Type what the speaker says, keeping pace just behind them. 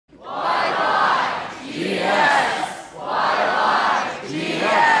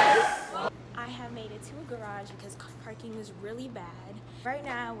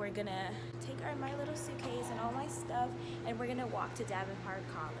gonna take my little suitcase and all my stuff, and we're gonna walk to Davenport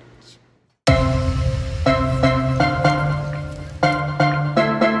College.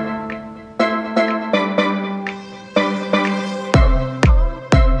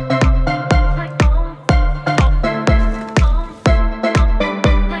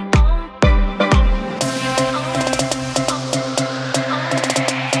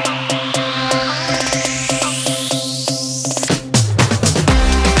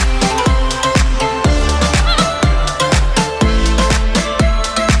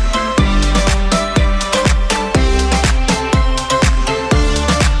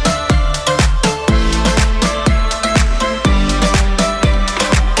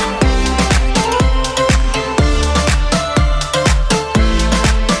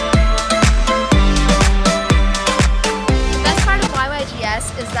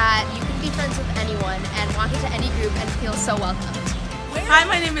 So welcome. Hi,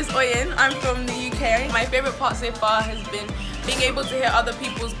 my name is Oyen. I'm from the UK. My favorite part so far has been being able to hear other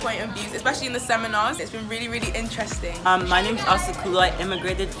people's point of views, especially in the seminars. It's been really, really interesting. My name is Asakulu. I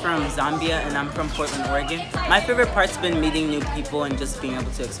immigrated from Zambia and I'm from Portland, Oregon. My favorite part's been meeting new people and just being able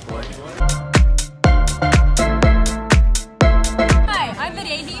to explore. Hi, I'm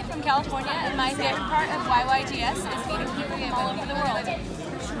Videhi from California, and my favorite part of YYGS is meeting people from all over the world.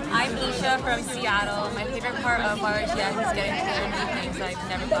 I'm Isha from Seattle. My favorite part of YYGS is getting to learn new things I've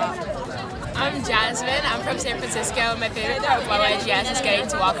never thought. I'm Jasmine. I'm from San Francisco. My favorite part of YYGS is getting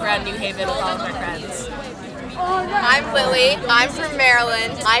to walk around New Haven with all of my friends. I'm Lily. I'm from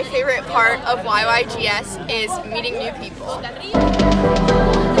Maryland. My favorite part of YYGS is meeting new people.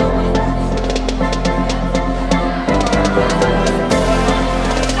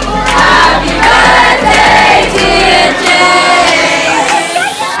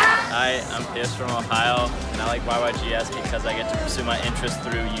 From Ohio, and I like YYGS because I get to pursue my interest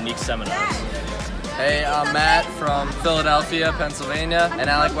through unique seminars. Hey, I'm Matt from Philadelphia, Pennsylvania, and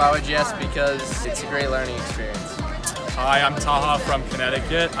I like YYGS because it's a great learning experience. Hi, I'm Taha from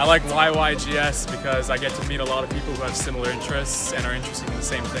Connecticut. I like YYGS because I get to meet a lot of people who have similar interests and are interested in the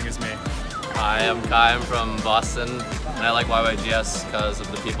same thing as me. Hi, I'm Kai. I'm from Boston, and I like YYGS because of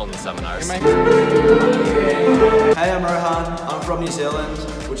the people in the seminars. Hey, I'm Rohan. I'm from New Zealand,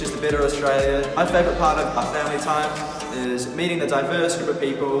 which is the better Australia. My favourite part of our family time is meeting the diverse group of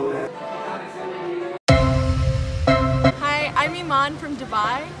people. Hi, I'm Iman from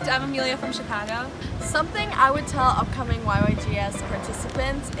Dubai. I'm Amelia from Chicago. Something I would tell upcoming YYGS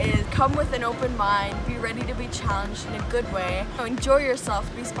participants is come with an open mind, be ready to be challenged in a good way, enjoy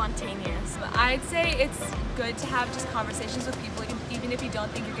yourself, be spontaneous. I'd say it's good to have just conversations with people, even if you don't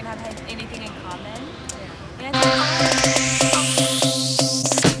think you're going to have anything in common. Yeah.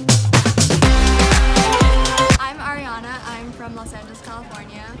 I'm Ariana. I'm from Los Angeles,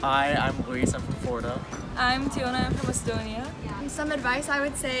 California. Hi, I'm Luis. I'm from Florida. I'm Tiona. I'm from Estonia. Some advice I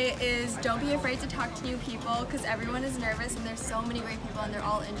would say is don't be afraid to talk to new people because everyone is nervous and there's so many great people and they're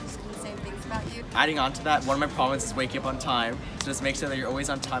all interested in the same things about you. Adding on to that, one of my promises is waking up on time. So just make sure that you're always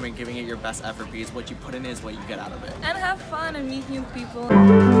on time and giving it your best effort because what you put in is what you get out of it. And have fun and meet new people.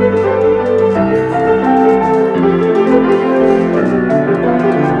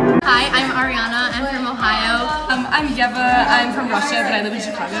 Hi, I'm Ariana. I'm from Ohio. I'm Yeva. I'm from Russia, but I live in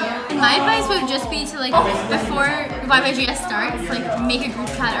Chicago. My advice would just be to, before YYGS starts, make a group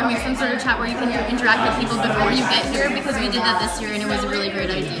chat or make some sort of chat where you can interact with people before you get here, because we did that this year and it was a really great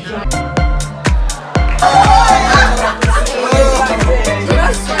idea.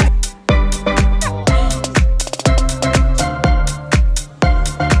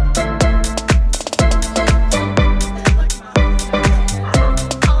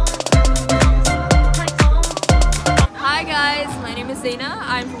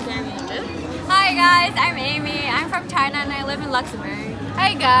 I'm from Egypt. Hi guys, I'm Amy. I'm from China and I live in Luxembourg.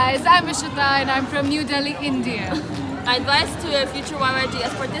 Hi guys, I'm Ishita and I'm from New Delhi, India. My advice to future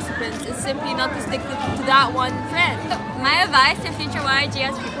YYGS participants is simply not to stick to that one friend. My advice to future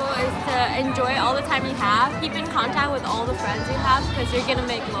YYGS people is to enjoy all the time you have. Keep in contact with all the friends you have because you're going to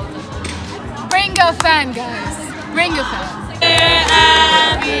make loads of them. Bring a fan, guys. Bring a fan.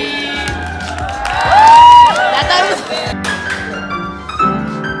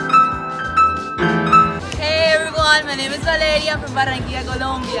 My name is Valeria from Barranquilla,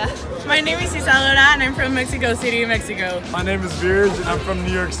 Colombia. My name is Isadora and I'm from Mexico City, Mexico. My name is Virj and I'm from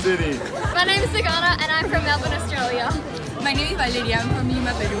New York City. My name is Sagana and I'm from Melbourne, Australia. My name is Valeria, I'm from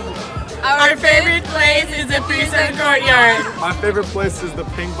Lima, Peru. Our favorite place is the prison courtyard. My favorite place is the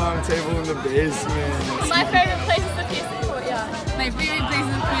ping pong table in the basement. My favorite place is the prison courtyard. My favorite place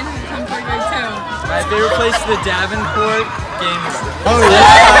is the prison courtyard too. My favorite place is the Davenport games. Oh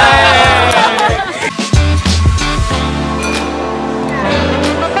yeah!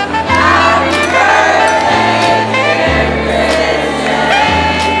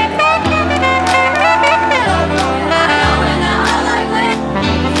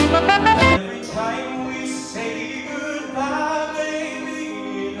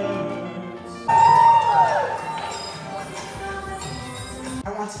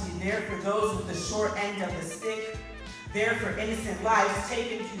 I want to be there for those with the short end of the stick, there for innocent lives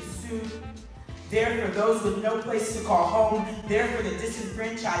taken too soon, there for those with no place to call home, there for the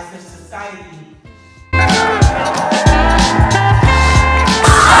disenfranchised of society.